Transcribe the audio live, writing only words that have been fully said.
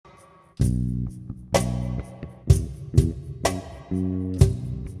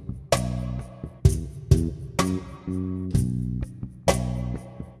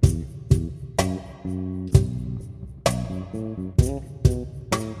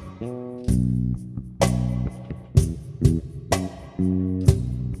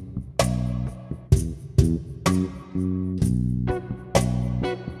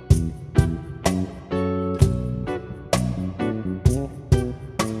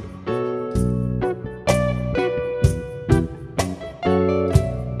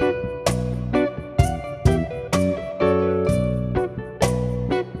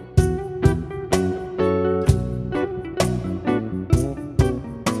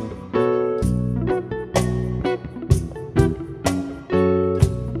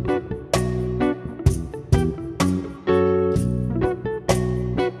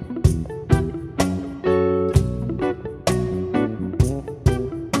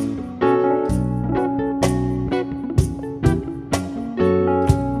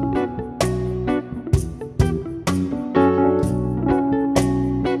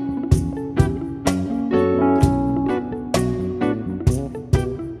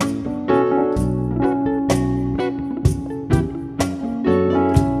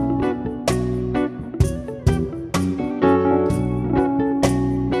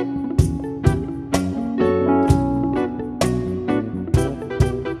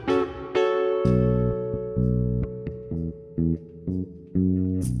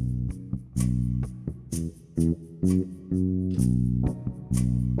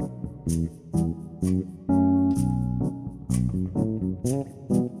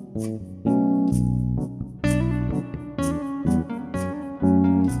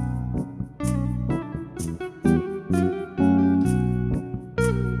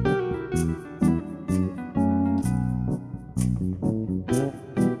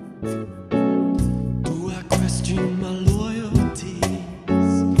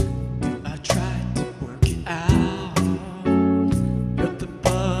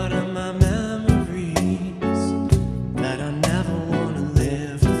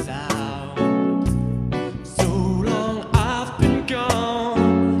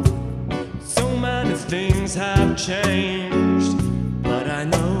Changed, but I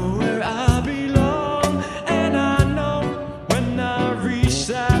know where I belong, and I know when I reach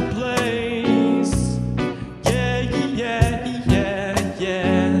that place. Yeah, yeah, yeah,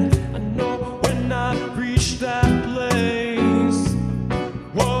 yeah. I know when I reach that place.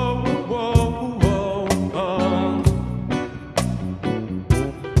 Whoa, whoa, whoa, whoa.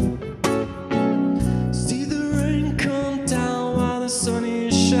 See the rain come down while the sun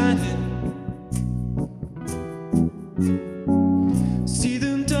is shining. See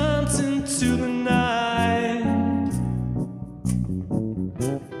them dance into the night.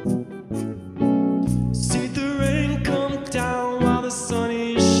 See the rain come down while the sun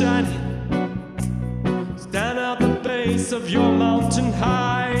is shining. Stand at the base of your mountain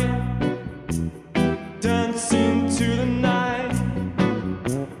high. Dance into the night.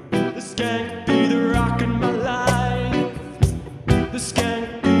 This can't be the rock in my life. This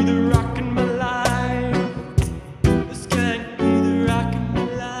can't be the rock in my life.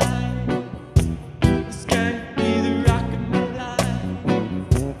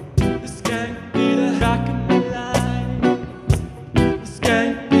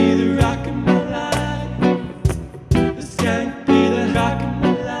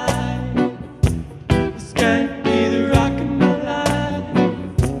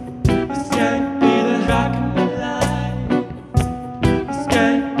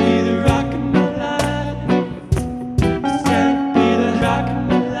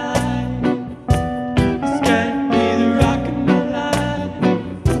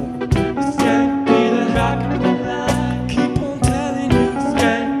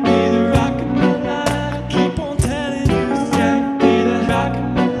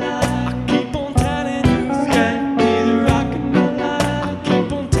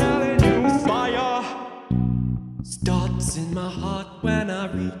 Starts in my heart when I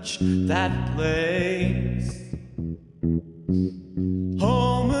reach that place.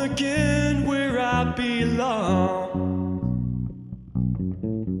 Home again where I belong.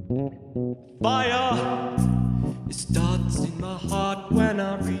 Fire